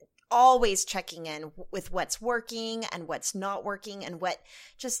and always checking in with what's working and what's not working and what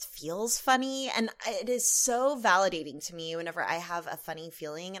just feels funny. And it is so validating to me whenever I have a funny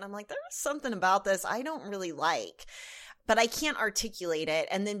feeling and I'm like, there's something about this I don't really like. But I can't articulate it,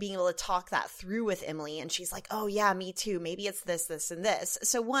 and then being able to talk that through with Emily, and she's like, oh yeah, me too. Maybe it's this, this, and this.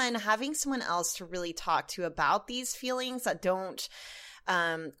 So one, having someone else to really talk to about these feelings that don't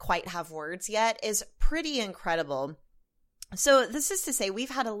quite have words yet is pretty incredible. So this is to say we've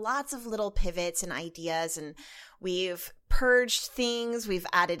had lots of little pivots and ideas, and we've purged things, we've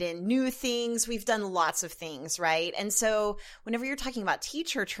added in new things, we've done lots of things, right? And so whenever you're talking about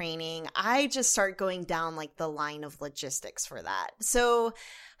teacher training, I just start going down like the line of logistics for that. So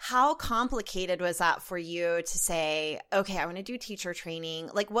how complicated was that for you to say, okay, I want to do teacher training?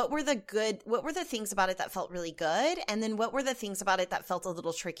 Like what were the things about it that felt really good? And then what were the things about it that felt a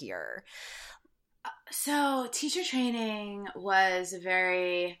little trickier? So teacher training was it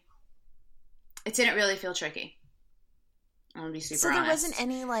didn't really feel tricky. I'm going to be super honest. So there wasn't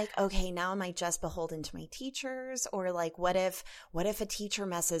any like, okay, now am I just beholden to my teachers? Or like, what if a teacher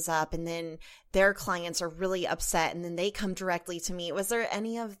messes up and then their clients are really upset and then they come directly to me? Was there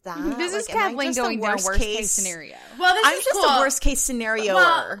any of that? This is Kathleen going down worst case scenario. Well, I'm just cool. a worst case scenario.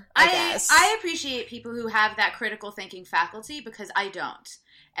 Well, I guess. I appreciate people who have that critical thinking faculty because I don't.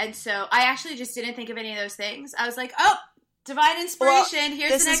 And so I actually just didn't think of any of those things. I was like, oh, divine inspiration. Well,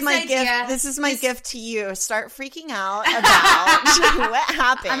 here's the next idea. This is my gift to you. Start freaking out about what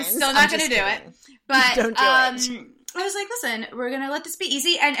happened. I'm still not going to do it. But don't do it. I was like, listen, we're going to let this be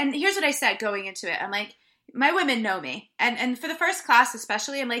easy. And here's what I said going into it. I'm like, my women know me. And for the first class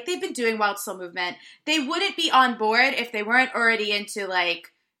especially, I'm like, they've been doing Wild Soul Movement. They wouldn't be on board if they weren't already into like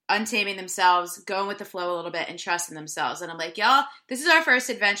untaming themselves, going with the flow a little bit, and trusting themselves. And I'm like, y'all, this is our first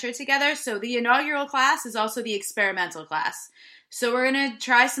adventure together. So the inaugural class is also the experimental class. So we're going to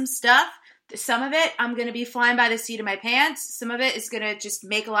try some stuff. Some of it, I'm going to be flying by the seat of my pants. Some of it is going to just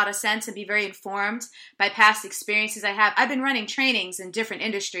make a lot of sense and be very informed by past experiences I have. I've been running trainings in different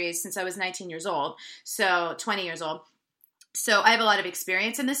industries since I was 19 years old. So 20 years old. So I have a lot of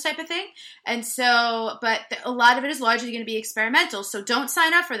experience in this type of thing. And so, but a lot of it is largely going to be experimental. So don't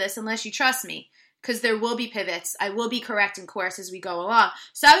sign up for this unless you trust me, because there will be pivots. I will be correcting course as we go along.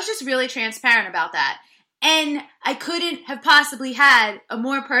 So I was just really transparent about that. And I couldn't have possibly had a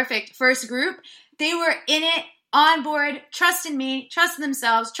more perfect first group. They were in it, on board, trusting me, trusting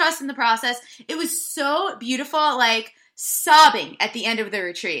themselves, trusting the process. It was so beautiful, like sobbing at the end of the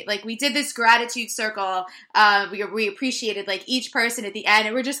retreat. Like we did this gratitude circle. We appreciated like each person at the end,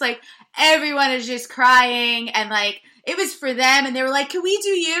 and we're just like, everyone is just crying, and like it was for them, and they were like, can we do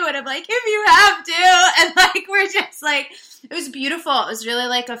you? And I'm like, if you have to. And like we're just like, it was beautiful. It was really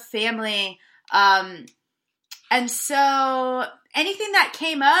like a family. And so anything that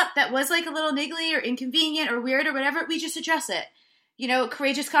came up that was like a little niggly or inconvenient or weird or whatever, we just address it. You know,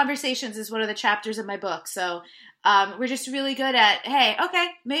 Courageous Conversations is one of the chapters of my book. So we're just really good at, hey, okay,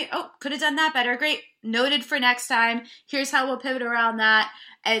 could have done that better. Great. Noted for next time. Here's how we'll pivot around that.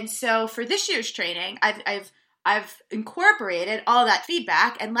 And so for this year's training, I've incorporated all that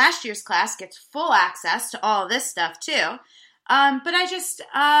feedback, and last year's class gets full access to all this stuff too. But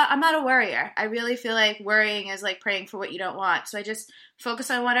I'm not a worrier. I really feel like worrying is like praying for what you don't want. So I just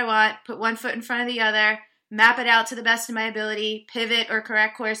focus on what I want, put one foot in front of the other, map it out to the best of my ability, pivot or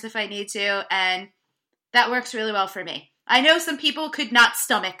correct course if I need to. And that works really well for me. I know some people could not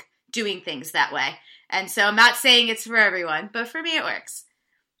stomach doing things that way. And so I'm not saying it's for everyone, but for me it works.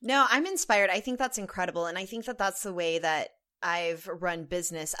 No, I'm inspired. I think that's incredible. And I think that that's the way that I've run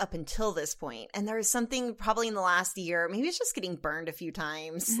business up until this point. And there was something probably in the last year, maybe it's just getting burned a few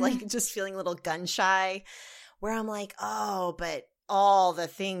times, like just feeling a little gun shy, where I'm like, oh, but all the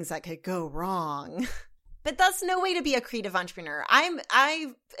things that could go wrong. But that's no way to be a creative entrepreneur.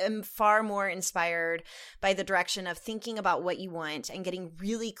 I am far more inspired by the direction of thinking about what you want and getting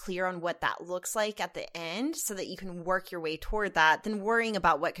really clear on what that looks like at the end so that you can work your way toward that than worrying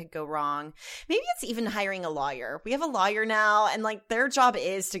about what could go wrong. Maybe it's even hiring a lawyer. We have a lawyer now, and like their job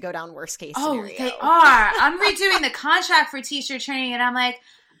is to go down worst case scenario. Oh, they are. I'm redoing the contract for teacher training, and I'm like,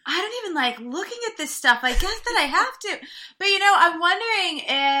 I don't even like looking at this stuff. I guess that I have to. But you know, I'm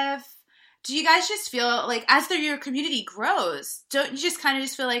wondering do you guys just feel like as your community grows, don't you just kind of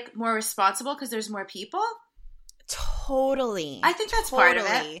just feel like more responsible because there's more people? Totally. I think that's part of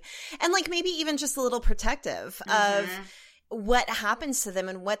it. And like maybe even just a little protective of what happens to them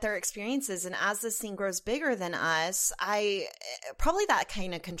and what their experience is. And as this thing grows bigger than us, probably that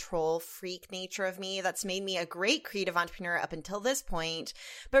kind of control freak nature of me that's made me a great creative entrepreneur up until this point,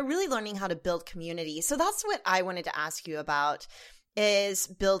 but really learning how to build community. So that's what I wanted to ask you about, is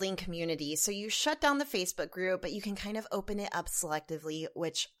building community. So you shut down the Facebook group, but you can kind of open it up selectively,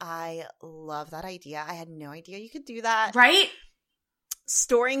 which I love that idea. I had no idea you could do that. Right?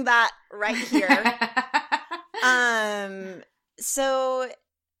 Storing that right here. So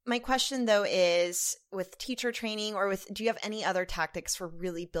my question though is, with teacher training or do you have any other tactics for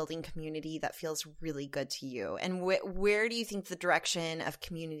really building community that feels really good to you? And where do you think the direction of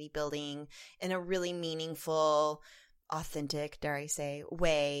community building in a really meaningful, authentic, dare I say,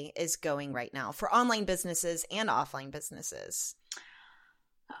 way is going right now for online businesses and offline businesses?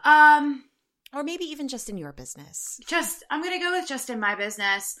 Or maybe even just in your business. I'm going to go with just in my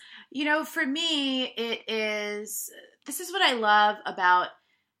business. You know, for me, this is what I love about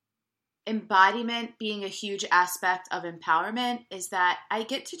embodiment being a huge aspect of empowerment, is that I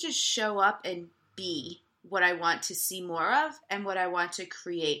get to just show up and be what I want to see more of and what I want to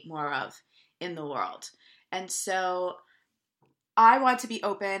create more of in the world. And so I want to be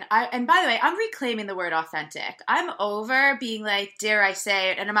open. And by the way, I'm reclaiming the word authentic. I'm over being like, dare I say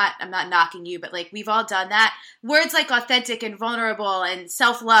it, and I'm not knocking you, but like we've all done that. Words like authentic and vulnerable and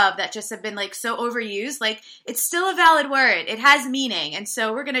self-love that just have been like so overused, like it's still a valid word. It has meaning. And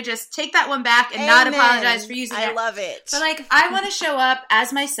so we're going to just take that one back and not apologize for using it. I love it. But like I want to show up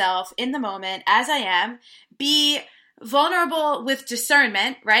as myself in the moment, as I am, be vulnerable with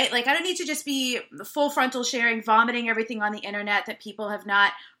discernment, right? Like I don't need to just be full frontal sharing, vomiting everything on the internet that people have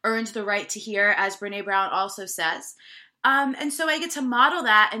not earned the right to hear, as Brene Brown also says. And so I get to model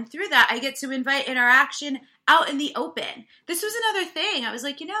that, and through that I get to invite interaction out in the open. This was another thing. I was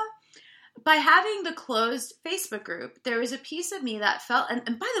like, by having the closed Facebook group, there was a piece of me that felt, and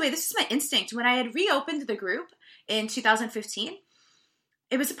by the way, this is my instinct. When I had reopened the group in 2015,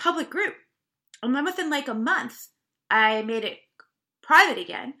 it was a public group. And then within like a month, I made it private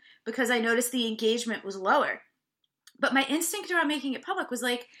again because I noticed the engagement was lower. But my instinct around making it public was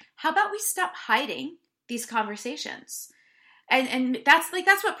like, how about we stop hiding these conversations? And that's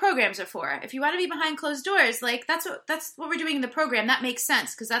what programs are for. If you want to be behind closed doors, like that's what we're doing in the program. That makes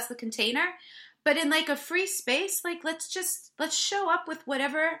sense because that's the container. But in like a free space, like let's show up with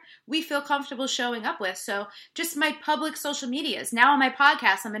whatever we feel comfortable showing up with. So just my public social medias. Now on my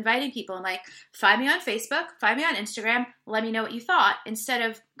podcast, I'm inviting people and like, find me on Facebook, find me on Instagram, let me know what you thought, instead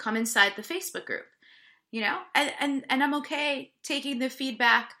of come inside the Facebook group, and I'm okay taking the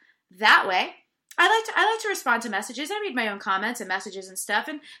feedback that way. I like to respond to messages. I read my own comments and messages and stuff,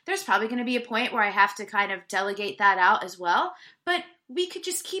 and there's probably going to be a point where I have to kind of delegate that out as well. But we could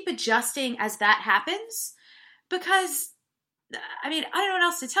just keep adjusting as that happens, because, I don't know what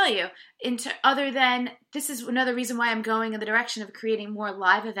else to tell you other than this is another reason why I'm going in the direction of creating more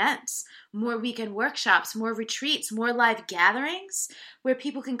live events, more weekend workshops, more retreats, more live gatherings where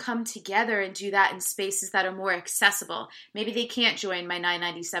people can come together and do that in spaces that are more accessible. Maybe they can't join my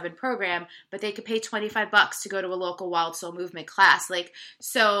 $9.97 program, but they could pay $25 to go to a local Wild Soul Movement class.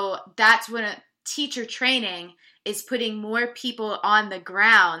 So that's when a teacher training is putting more people on the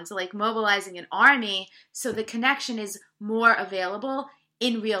ground, like mobilizing an army, so the connection is more available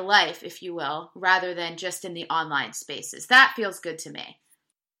in real life, if you will, rather than just in the online spaces. That feels good to me.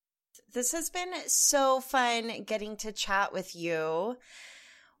 This has been so fun getting to chat with you.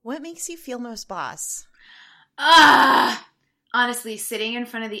 What makes you feel most boss? Honestly, sitting in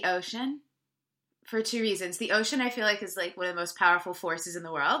front of the ocean. For two reasons. The ocean, I feel like, is like one of the most powerful forces in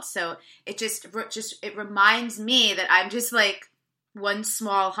the world. So it it reminds me that I'm just like one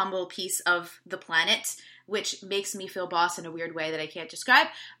small, humble piece of the planet, which makes me feel boss in a weird way that I can't describe.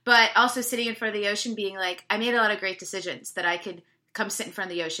 But also sitting in front of the ocean being like, I made a lot of great decisions that I could come sit in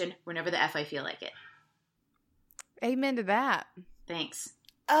front of the ocean whenever the F I feel like it. Amen to that. Thanks.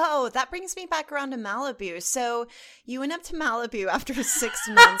 Oh, that brings me back around to Malibu. So you went up to Malibu after 6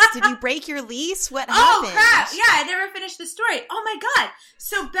 months. Did you break your lease? What happened? Oh, crap. Yeah, I never finished the story. Oh, my God.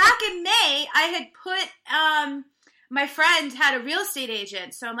 So back in May, I had put my friend had a real estate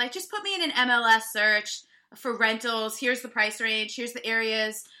agent. So I'm like, just put me in an MLS search for rentals. Here's the price range. Here's the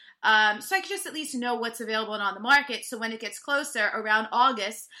areas. So I could just at least know what's available and on the market. So when it gets closer, around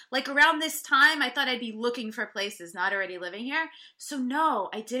August, like around this time, I thought I'd be looking for places, not already living here. So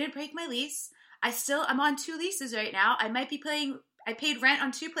no, I didn't break my lease. I'm on 2 leases right now. I paid rent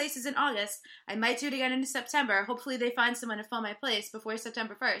on 2 places in August. I might do it again in September. Hopefully they find someone to fill my place before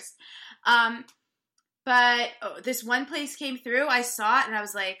September 1st. But this one place came through, I saw it, and I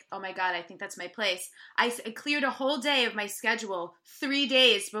was like, oh my God, I think that's my place. I cleared a whole day of my schedule 3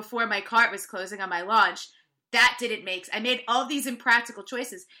 days before my cart was closing on my launch. That didn't I made all these impractical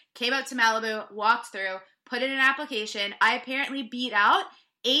choices. Came out to Malibu, walked through, put in an application. I apparently beat out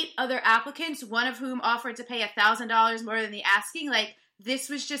 8 other applicants, one of whom offered to pay $1,000 more than the asking. Like, this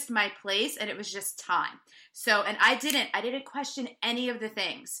was just my place, and it was just time. So, and I didn't question any of the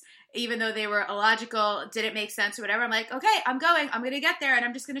things. Even though they were illogical, didn't make sense or whatever. I'm like, okay, I'm going to get there, and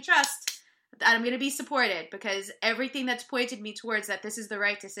I'm just going to trust that I'm going to be supported, because everything that's pointed me towards that this is the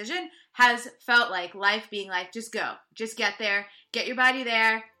right decision has felt like life being like, just go, just get there, get your body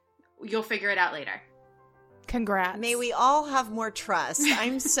there, you'll figure it out later. Congrats. May we all have more trust.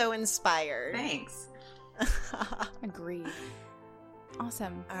 I'm so inspired. Thanks. Agreed.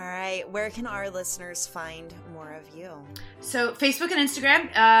 Awesome. All right. Where can our listeners find more of you? So Facebook and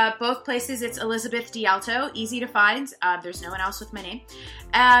Instagram, both places, it's Elizabeth DiAlto. Easy to find. There's no one else with my name.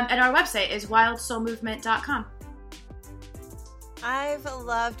 And our website is wildsoulmovement.com. I've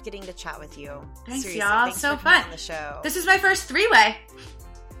loved getting to chat with you. Thanks, Seriously, y'all. thanks so for coming fun. on the show. This is my first three-way.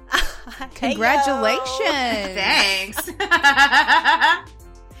 Congratulations. Thanks.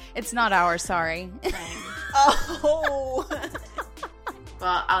 It's not ours, sorry. Oh.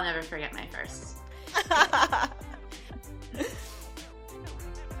 Well, I'll never forget my first.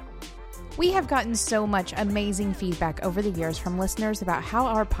 We have gotten so much amazing feedback over the years from listeners about how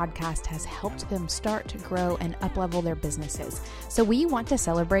our podcast has helped them start, grow, and up-level their businesses. So we want to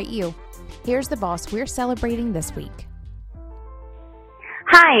celebrate you. Here's the boss we're celebrating this week.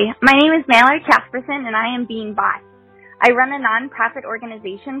 Hi, my name is Mallory Casperson, and I am Being Boss. I run a nonprofit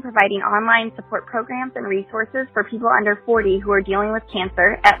organization providing online support programs and resources for people under 40 who are dealing with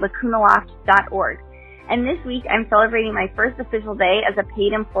cancer at lacunaloft.org. And this week, I'm celebrating my first official day as a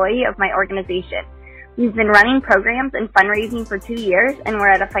paid employee of my organization. We've been running programs and fundraising for 2 years, and we're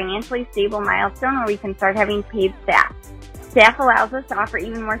at a financially stable milestone where we can start having paid staff. Staff allows us to offer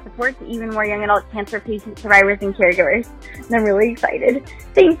even more support to even more young adult cancer patient survivors and caregivers. And I'm really excited.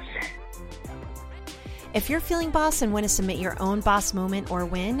 Thanks. If you're feeling boss and want to submit your own boss moment or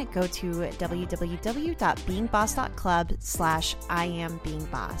win, go to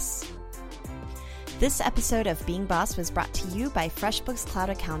www.beingboss.club/IamBeingBoss. This episode of Being Boss was brought to you by FreshBooks Cloud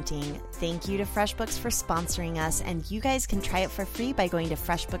Accounting. Thank you to FreshBooks for sponsoring us, and you guys can try it for free by going to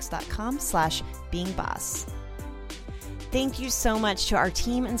freshbooks.com/beingboss. Thank you so much to our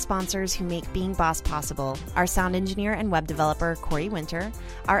team and sponsors who make Being Boss possible. Our sound engineer and web developer, Corey Winter,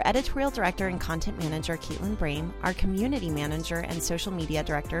 our editorial director and content manager, Caitlin Brame, our community manager and social media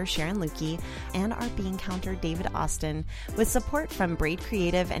director, Sharon Lukey, and our Being Counter, David Austin, with support from Braid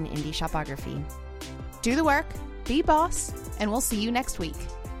Creative and Indie Shopography. Do the work, be boss, and we'll see you next week.